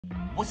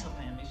What's up,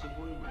 fam? It's your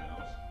boy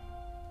Rails,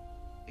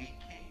 aka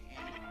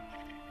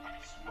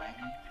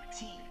Swaggy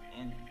T,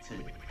 and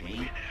today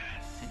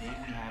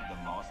we have the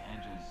Los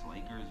Angeles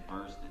Lakers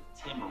versus the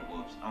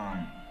Timberwolves.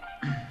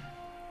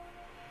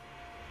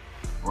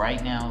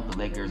 Right now the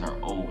Lakers are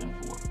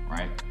 0-4,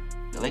 right?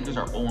 The Lakers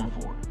are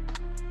 0-4.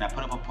 And I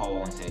put up a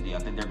poll and said, I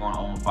think they're going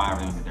 0-5. They're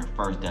going to get their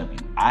first W.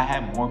 I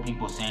have more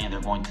people saying they're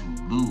going to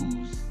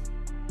lose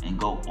and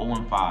go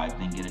 0-5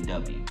 than get a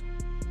W.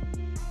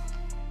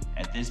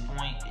 At this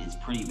point, it's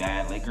pretty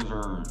bad. Lakers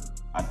are,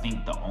 I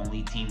think, the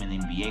only team in the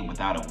NBA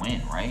without a win,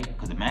 right?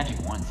 Because the Magic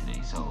won today.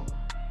 So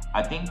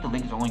I think the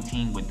Lakers are the only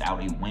team without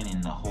a win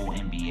in the whole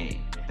NBA.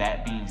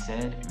 That being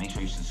said, make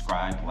sure you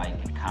subscribe, like,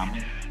 and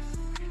comment.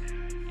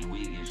 And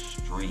we get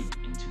straight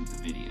into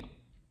the video.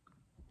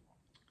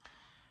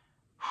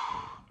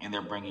 And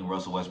they're bringing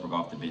Russell Westbrook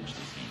off the bench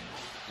this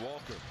game.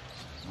 Walker.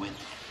 With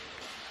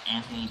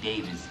Anthony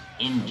Davis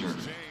injured.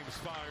 James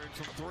firing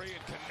from three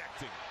and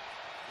connecting.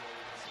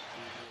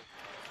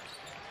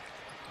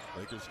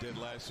 Lakers dead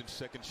last in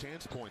second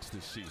chance points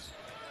this season.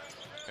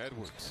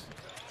 Edwards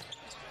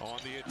on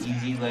the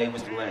attack. Easy lay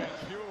with the left.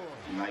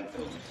 You like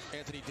those.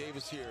 Anthony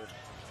Davis here.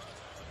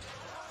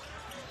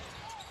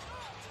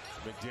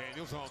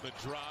 McDaniels on the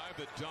drive,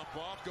 the dump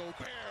off, Gobert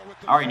with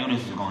the... I already knew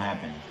this was gonna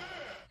happen.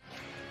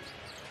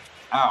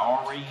 I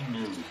already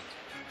knew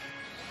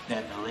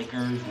that the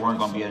Lakers weren't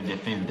gonna be able to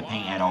defend the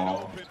paint at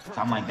all.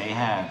 So I'm like, they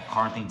have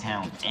Karl-Anthony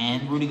Towns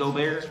and Rudy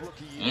Gobert,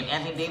 and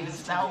Anthony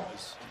Davis is out.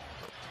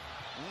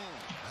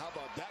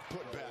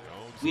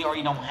 We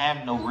already don't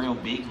have no real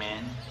big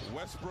man.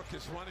 Westbrook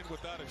is running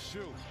without a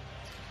shoe.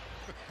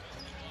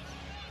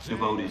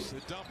 Devoted. The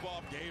dump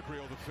off,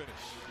 Gabriel to finish.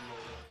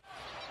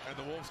 And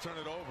the Wolves turn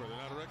it over. They're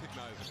not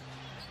recognizing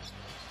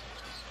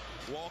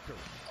it. Walker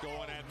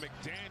going at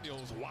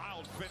McDaniels.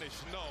 Wild finish.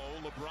 No.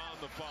 LeBron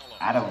the follow.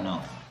 I don't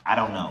know. I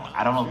don't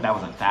know if that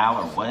was a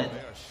foul or what. They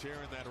are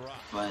sharing that rock.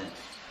 But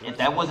if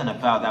that wasn't a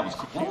foul, that was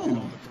cool.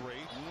 Ooh.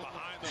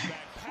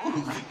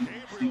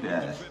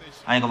 Yeah.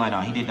 I ain't gonna lie,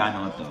 no, he did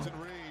diamond up though.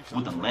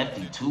 With the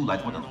lefty too,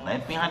 like with the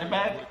left behind the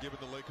back.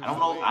 I don't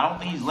know. I don't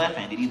think he's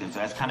left-handed either, so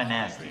that's kind of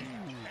nasty.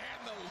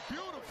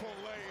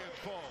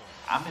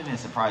 I'm even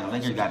surprised the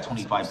Lakers got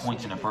 25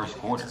 points in the first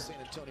quarter.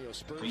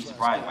 Pretty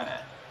surprised by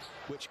that.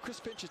 Which Chris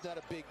Finch is not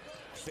a big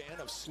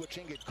fan of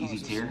switching. It Easy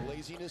causes tier.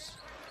 laziness.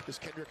 As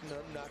Kendrick Nunn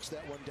knocks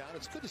that one down.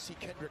 It's good to see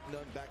Kendrick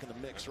Nunn back in the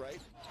mix, right?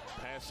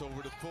 Pass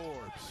over to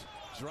Forbes.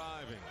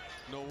 Driving.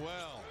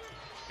 Noel.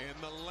 In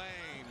the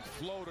lane,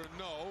 floater,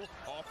 no.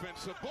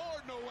 Offensive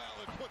board, Noel,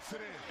 and puts it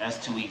in.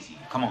 That's too easy.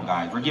 Come on,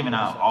 guys. We're giving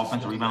out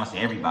offensive rebounds to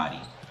everybody.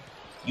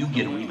 You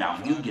get a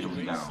rebound. You get a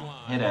rebound.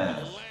 Hit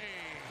us.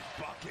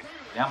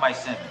 Down by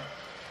 7.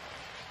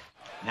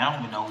 Now I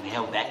don't even know who the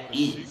hell that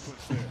is.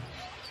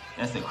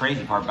 That's the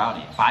crazy part about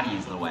it. Body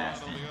his little ass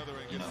then.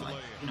 You know,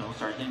 like,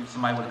 start hitting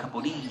somebody with a couple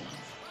of these.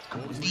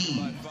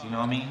 You know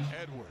what I mean?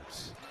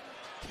 Edwards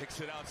kicks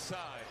it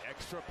outside.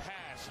 Extra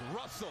pass.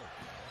 Russell.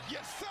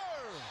 Yes, sir.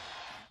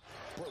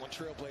 Portland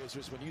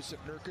Trailblazers, when Yusuf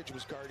Nurkic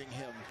was guarding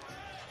him,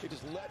 they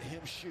just let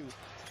him shoot.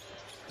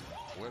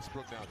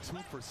 Westbrook now 2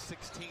 for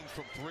 16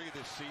 from 3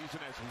 this season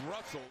as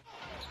Russell.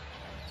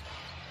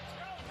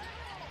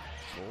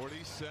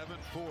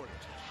 47-40.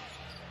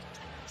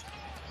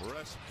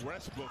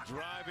 Westbrook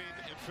driving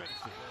and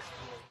finishing.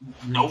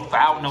 No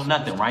foul, no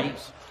nothing, right?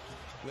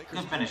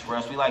 Good finish,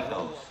 Russ. We like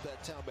those.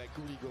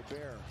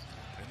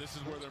 And this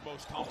is where they're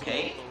most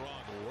okay.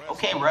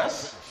 Okay,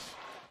 Russ.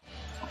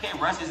 Okay,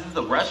 Russ, is this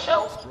the Russ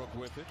show?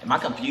 Am I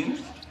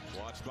confused?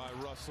 Watched by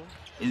Russell.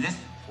 Is this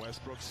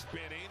Westbrook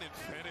spinning and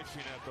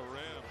finishing at the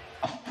rim.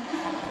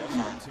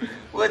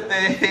 What the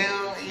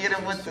hell? He hit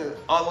him with the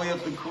all the way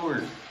up the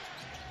court.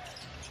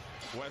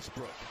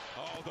 Westbrook.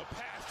 Oh, the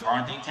pass.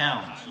 Karl-Anthony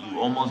Towns, you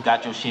almost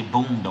got your shit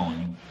boomed on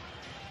you.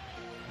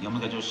 You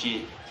almost got your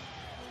shit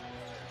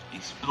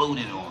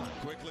exploded on.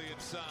 Quickly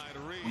inside.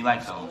 We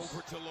like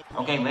those.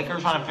 Okay,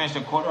 Lakers trying to finish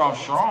the quarter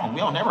off strong. We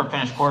don't never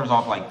finish quarters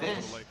off like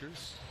this.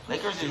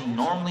 Lakers is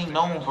normally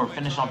known for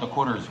finishing off the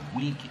quarters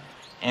weak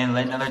and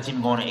letting another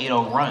team go on an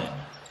 8-0 run.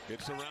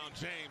 It's around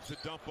James to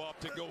dump off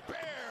to Gobert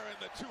and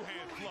the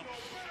two-hand flush.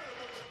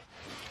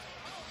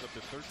 Up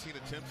to 13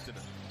 attempts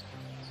tonight.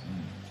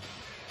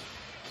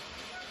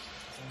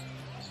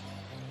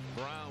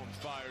 Brown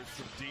fires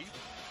from deep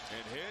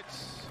and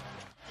hits.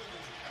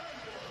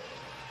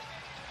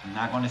 I'm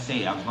not going to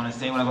say it. I was going to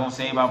say what I was going to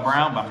say about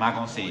Brown, but I'm not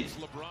going to say it.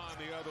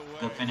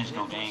 Good finish,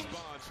 though, James.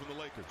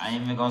 I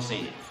ain't even going to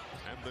say it.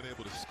 Haven't been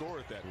able to score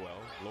it that well.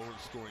 Lower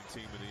scoring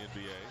team in the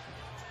NBA.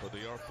 But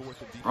they are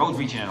 4th and deep. Bro's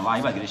reaching in a lot.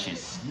 He about to get this shit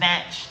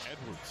snatched.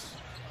 Edwards.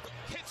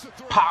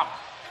 Pop.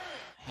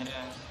 Hit it.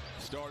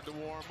 Starting to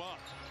warm up.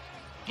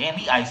 Damn,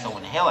 he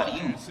ISOing the hell out of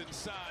you.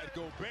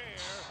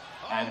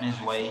 Having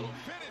his way.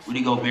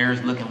 Rudy Gobert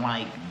is looking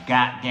like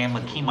goddamn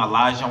Hakeem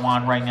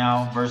Olajuwon right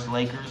now versus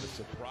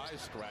Lakers.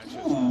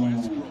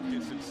 Ooh.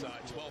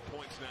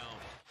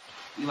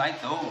 We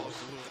like those.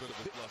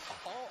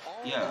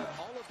 Yeah.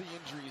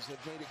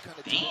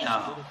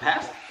 Damn.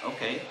 Pass.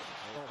 Okay.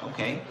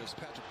 Okay.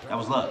 That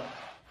was luck.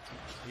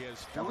 He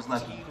has That was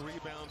 14 lucky.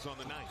 rebounds on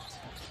the night.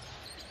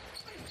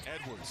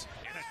 Edwards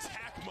in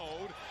attack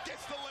mode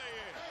gets the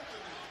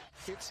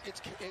lay-in.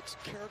 It's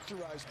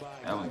characterized by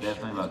That was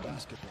definitely lucky.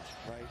 basketball,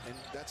 right? And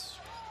that's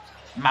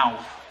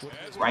Mouth.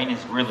 Right in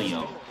his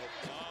grillo.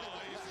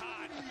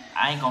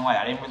 I ain't gonna lie,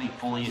 I didn't really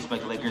fully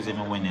expect the Lakers to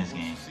even win this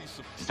game.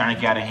 It's starting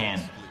to get out of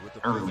hand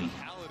early.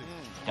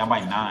 Down by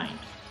 9.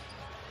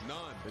 None.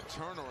 The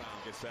turnaround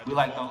gets that. We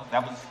like those.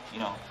 That was, you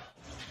know,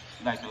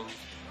 we like those.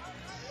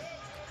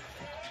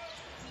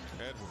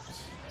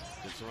 Edwards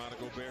gets around to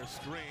Gobert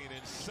screen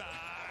inside.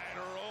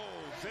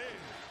 Rolls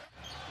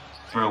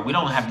in. Bro, we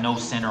don't have no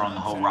center on the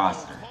whole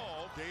roster.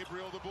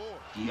 Gabriel the board.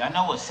 Yeah, I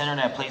know a center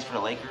that plays for the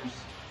Lakers,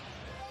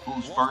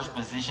 whose first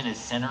position is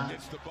center.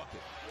 Gets the bucket.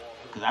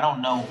 Because I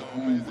don't know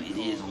who it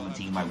is on the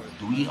team. Like,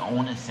 do we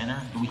own a center?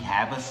 Do we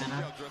have a center?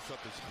 Dress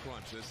up this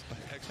crunch. This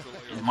extra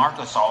layer. Is Marc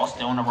Gasol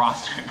still on the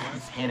roster?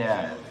 Hit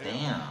ass.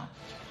 Damn.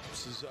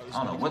 I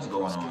don't know what's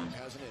going on.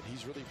 hasn't it?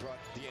 He's really brought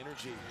the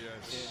energy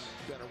Yes.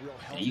 and been a real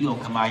help. And you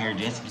gonna come out here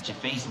just to get your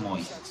face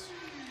moist.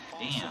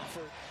 Damn.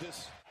 For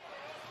this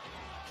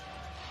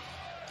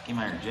Came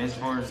out here just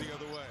for it. The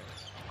other way.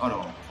 Hold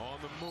on. On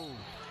the move.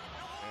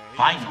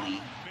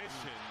 Finally.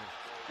 Mission.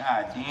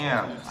 God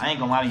damn. I ain't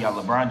gonna lie to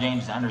y'all. LeBron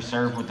James is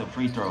underserved with the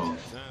free throws.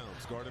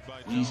 Downs guarded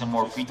by We need some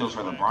more free throws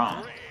for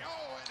LeBron.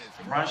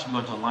 LeBron should go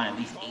to the line at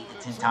least 8 to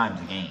 10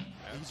 times a game.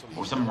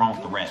 Or something wrong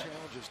with the rep.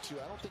 challenges too.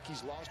 I don't think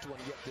he's lost one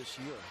yet this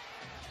year.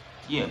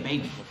 Yeah,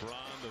 baby. LeBron,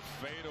 the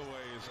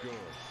fadeaway is good.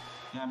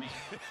 You know what I mean?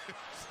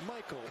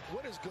 Michael,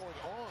 what is going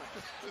on?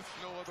 There's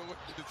no other way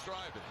to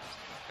describe it.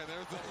 And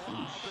there's the Ooh,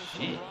 lob.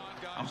 shit.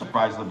 I'm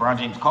surprised LeBron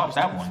James caught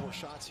that one. 4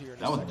 shots here.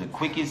 That was the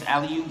quickest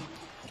alley-oop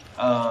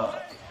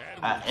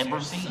I ever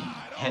seen.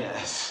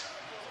 Yes.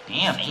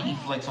 Damn, 80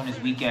 flex on his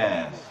weak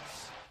ass.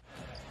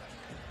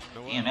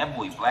 Damn, that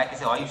boy black as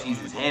hell. All you see is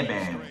his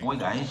headband. Boy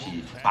got his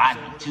shit body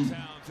too.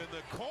 Downs in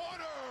the corner.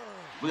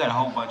 We got a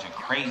whole bunch of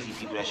crazy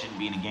people that shouldn't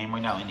be in the game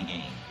right now in the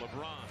game.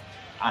 LeBron.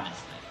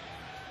 Honestly.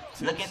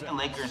 Look at the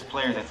Lakers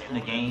players that's in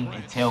the game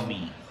and tell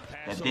me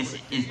that this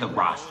is the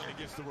roster.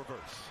 Gets the reverse.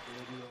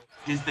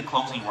 This is the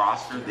closing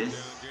roster.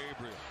 This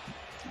Gabriel.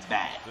 is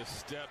bad. The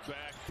step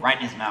back. Right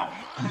in his mouth.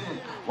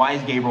 Why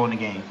is Gabriel in the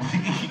game?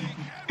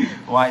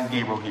 Why is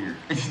Gabriel here?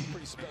 Pretty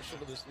special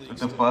to this league. What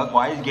the fuck?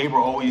 Why is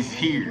Gabriel always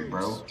here,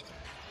 bro?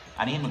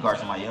 I need him to guard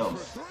somebody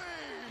else.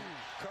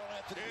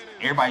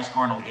 Everybody's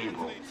scoring on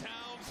Gabriel.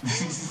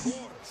 Certainly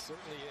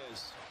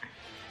is.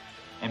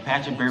 And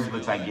Patrick Beverly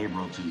looks like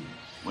Gabriel too,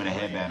 with a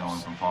headband on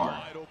from far.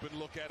 Wide open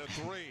look at a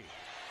three.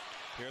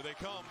 Here they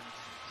come.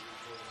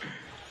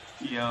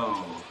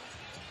 Yo.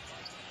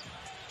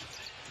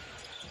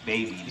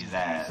 Baby his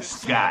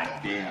ass. God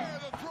damn.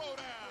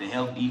 The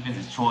help defense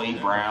is Troy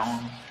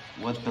Brown.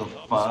 What the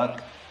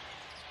fuck?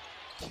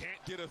 Can't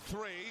get a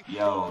three.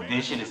 Yo,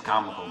 this shit is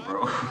comical,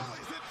 bro.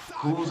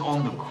 Who's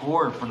on the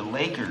court for the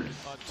Lakers?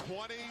 A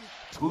 20.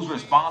 Who's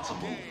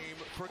responsible?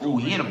 Ooh,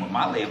 he hit him with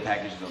my layup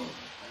package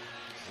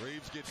though.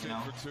 Reeves gets You in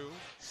know? for 2.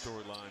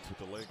 Storylines with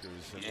the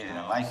Lakers. And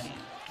Yeah, I like it.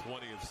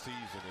 20th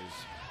season is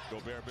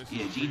Gobert missing.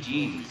 Yeah, the free throws.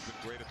 GG's. He's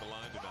been great at the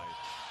line tonight.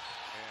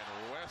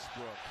 And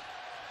Westbrook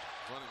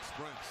running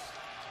sprints.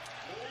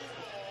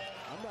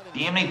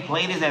 Damn, they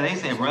played his ass. They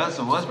said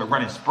Russell Westbrook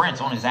running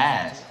sprints on his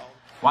ass.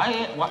 Why?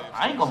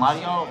 I ain't gonna lie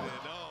to y'all.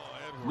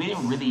 We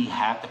didn't really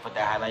have to put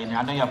that highlight in there.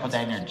 I know y'all put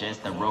that in there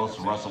just to roast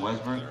Russell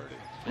Westbrook.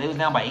 But it was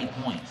down by 8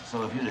 points.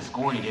 So if you would have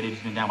scored it, it would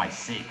have been down by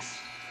 6.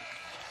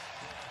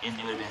 And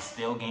it would have been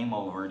still game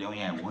over. They only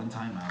had 1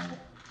 timeout.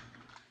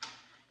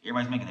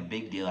 Everybody's making a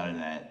big deal out of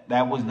that.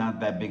 That was not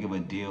that big of a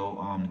deal.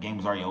 The game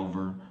was already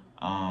over.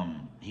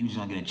 He was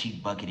just gonna get a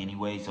cheap bucket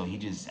anyway, so he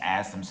just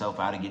asked himself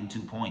out of getting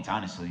 2 points.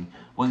 Honestly,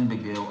 wasn't a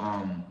big deal.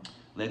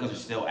 Lakers are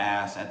still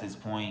ass at this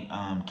point,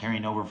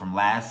 carrying over from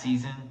last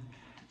season.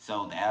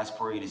 So the ass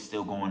parade is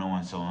still going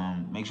on. So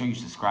make sure you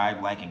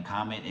subscribe, like, and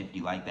comment if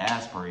you like the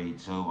ass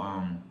parade. So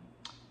and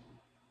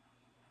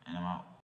I'm out.